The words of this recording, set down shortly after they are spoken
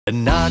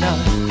Banana,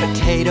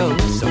 potato,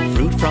 some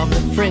fruit from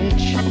the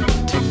fridge.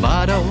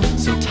 Tomato,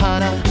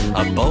 sultana,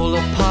 a bowl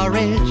of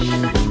porridge.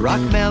 Rock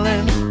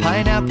melon,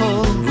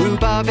 pineapple,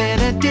 rhubarb in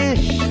a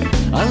dish.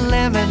 A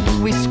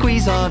lemon we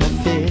squeeze on a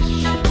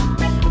fish.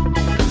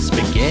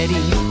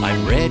 Spaghetti,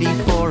 I'm ready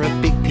for a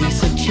big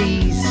piece of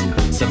cheese.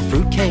 Some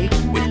fruitcake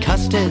with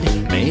custard,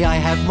 may I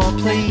have more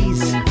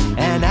please?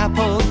 An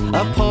apple,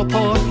 a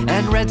pawpaw,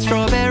 and red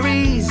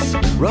strawberries.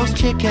 Roast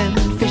chicken,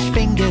 fish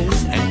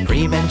fingers, and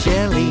cream and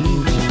jelly.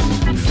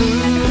 Food,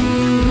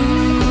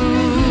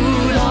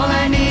 all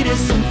I need is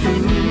some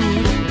food.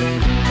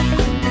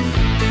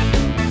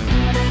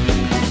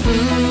 Food,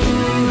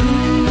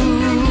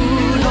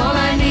 all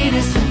I need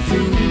is some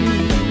food.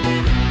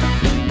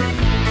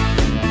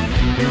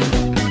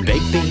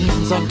 Baked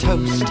beans on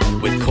toast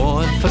with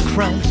corn for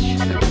crunch.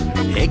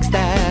 Eggs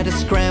that are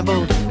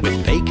scrambled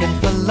with bacon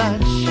for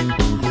lunch.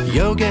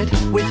 Yogurt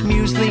with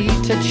muesli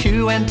to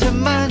chew and to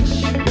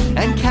munch.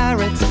 And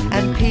carrots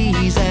and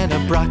peas and a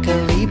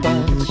broccoli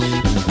bunch.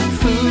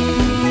 Food,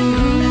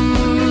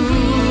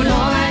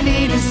 all I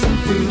need is some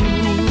food.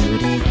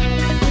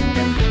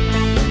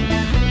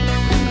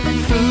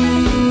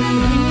 Food,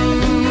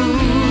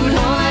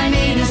 all I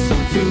need is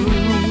some food.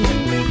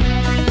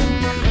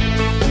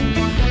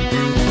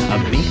 A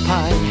meat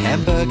pie,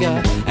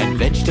 hamburger, and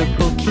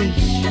vegetable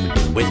quiche.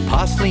 With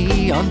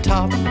parsley on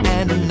top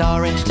and an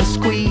orange to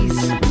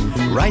squeeze.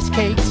 Rice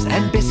cakes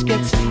and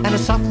biscuits and a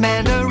soft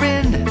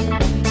mandarin.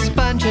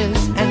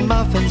 Sponges and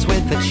muffins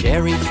with a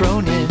cherry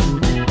thrown in.